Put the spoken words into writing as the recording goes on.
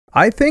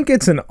I think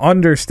it's an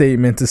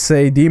understatement to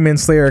say Demon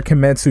Slayer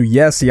Kimetsu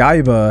yes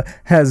Yaiba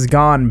has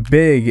gone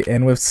big,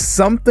 and with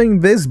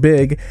something this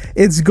big,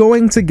 it's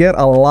going to get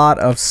a lot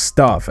of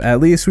stuff. At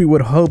least we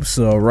would hope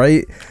so,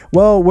 right?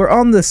 Well, we're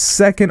on the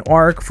second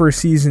arc for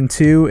season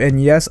 2,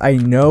 and yes, I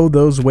know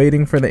those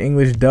waiting for the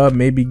English dub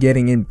may be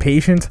getting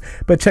impatient,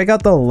 but check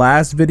out the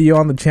last video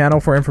on the channel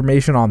for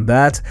information on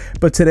that.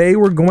 But today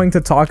we're going to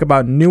talk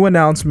about new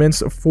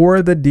announcements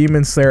for the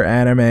Demon Slayer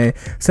anime,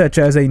 such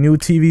as a new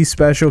TV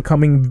special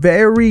coming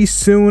very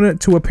soon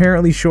to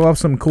apparently show off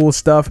some cool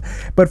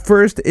stuff. But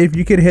first, if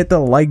you could hit the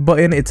like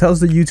button, it tells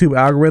the YouTube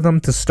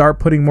algorithm to start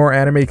putting more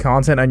anime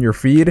content on your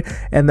feed,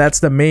 and that's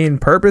the main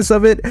purpose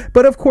of it.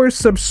 But of course,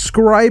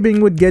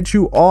 subscribing would get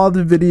you all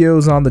the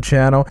videos on the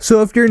channel.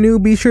 So if you're new,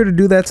 be sure to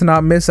do that to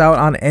not miss out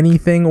on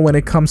anything when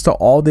it comes to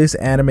all this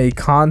anime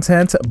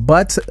content.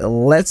 But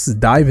let's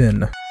dive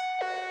in.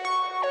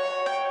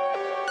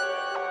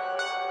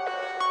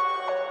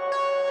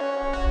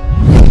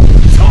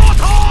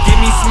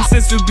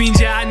 Sensu beans,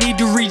 yeah, I need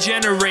to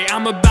regenerate.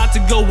 I'm about to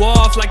go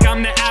off like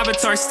I'm the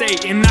Avatar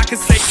state, and I can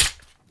say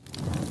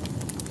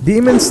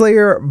Demon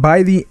Slayer,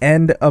 by the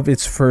end of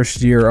its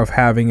first year of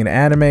having an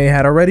anime,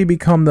 had already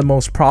become the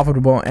most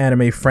profitable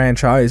anime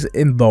franchise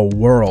in the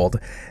world.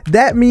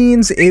 That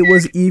means it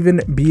was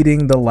even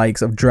beating the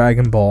likes of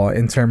Dragon Ball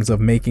in terms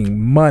of making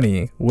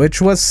money,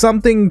 which was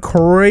something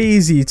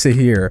crazy to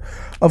hear.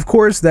 Of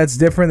course, that's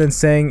different than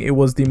saying it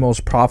was the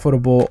most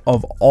profitable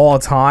of all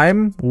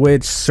time,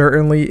 which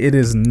certainly it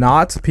is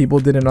not. People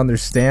didn't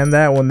understand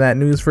that when that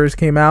news first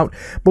came out,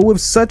 but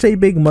with such a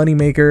big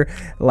moneymaker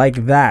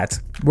like that,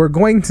 we're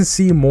going to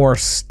see more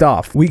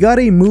stuff. We got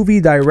a movie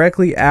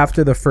directly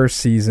after the first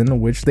season,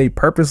 which they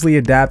purposely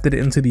adapted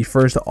into the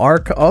first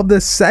arc of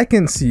the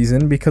second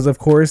season, because of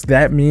course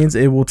that means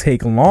it will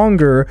take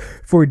longer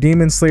for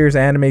Demon Slayer's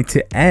anime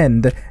to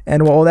end,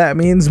 and well, that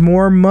means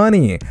more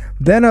money.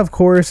 Then of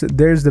course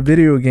there's the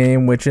video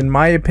game, which in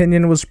my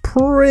opinion was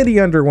pretty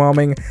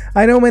underwhelming.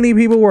 I know many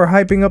people were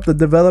hyping up the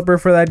developer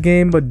for that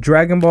game, but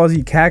Dragon Ball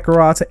Z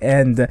Kakarot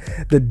and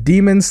the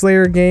Demon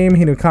Slayer game,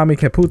 Hinokami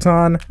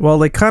Kaputan,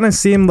 well, it kind of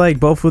seemed like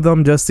both of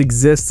them just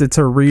existed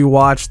to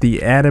rewatch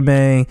the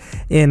anime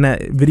in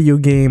video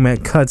game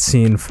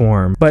cutscene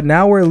form. But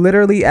now we're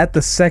literally at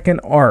the second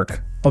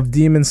arc of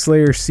Demon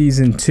Slayer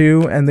Season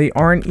 2, and they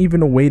aren't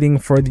even waiting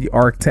for the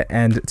arc to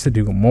end to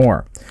do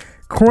more.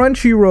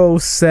 Crunchyroll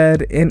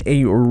said in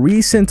a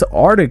recent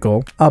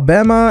article,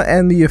 ABEMA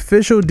and the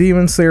official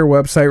Demon Slayer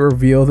website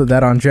revealed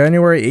that on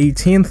January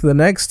 18th, the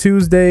next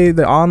Tuesday,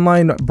 the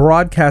online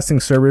broadcasting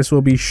service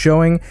will be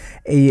showing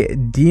a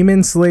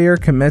Demon Slayer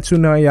Kimetsu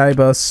no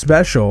Yaiba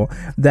special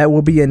that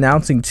will be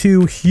announcing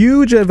 2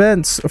 huge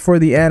events for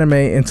the anime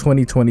in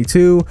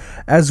 2022,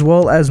 as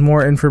well as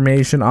more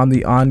information on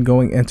the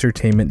ongoing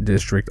Entertainment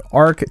District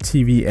Arc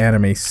TV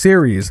anime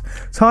series.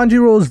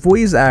 Tanjiro's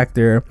voice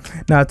actor,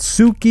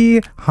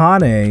 Natsuki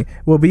Hane,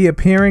 will be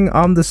appearing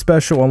on the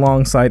special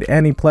alongside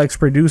Aniplex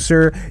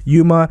producer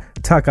Yuma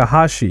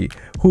Takahashi,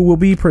 who will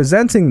be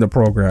presenting the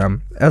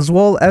program. As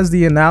well as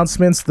the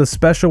announcements, the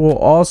special will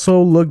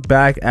also look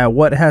back at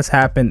what has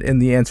happened in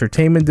the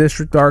Entertainment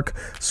District arc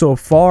so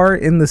far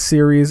in the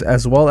series,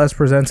 as well as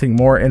presenting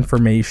more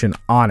information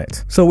on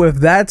it. So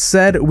with that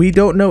said, we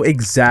don't know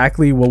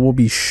exactly what will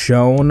be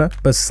shown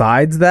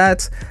besides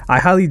that. I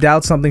highly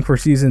doubt something for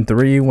season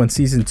 3 when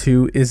season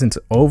 2 isn't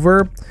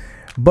over.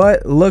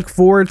 But look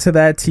forward to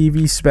that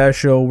TV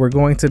special. We're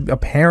going to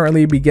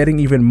apparently be getting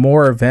even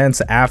more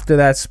events after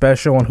that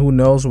special, and who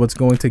knows what's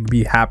going to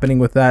be happening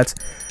with that.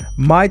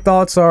 My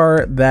thoughts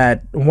are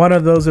that one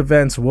of those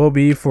events will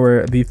be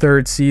for the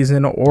 3rd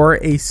season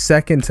or a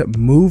second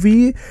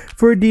movie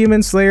for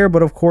Demon Slayer,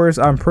 but of course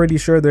I'm pretty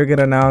sure they're going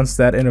to announce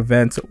that an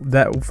event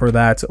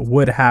that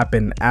would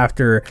happen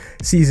after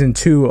season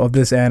 2 of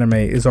this anime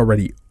is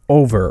already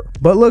over.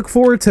 But look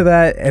forward to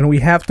that, and we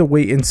have to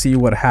wait and see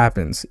what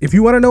happens. If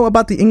you want to know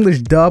about the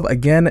English dub,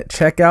 again,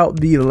 check out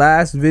the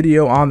last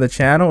video on the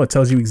channel. It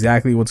tells you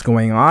exactly what's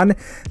going on.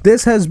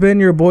 This has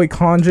been your boy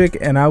Konjic,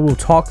 and I will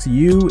talk to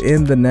you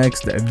in the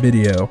next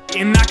video.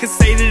 And I can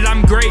say that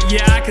I'm great,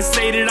 yeah, I can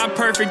say that I'm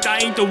perfect. I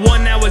ain't the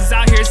one that was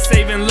out here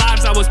saving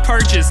lives, I was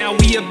purchased. Now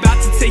we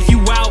about to take you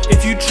out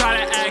if you try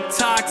to act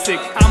toxic.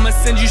 I'ma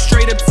send you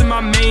straight up to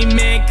my main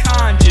man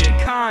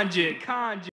Konjic.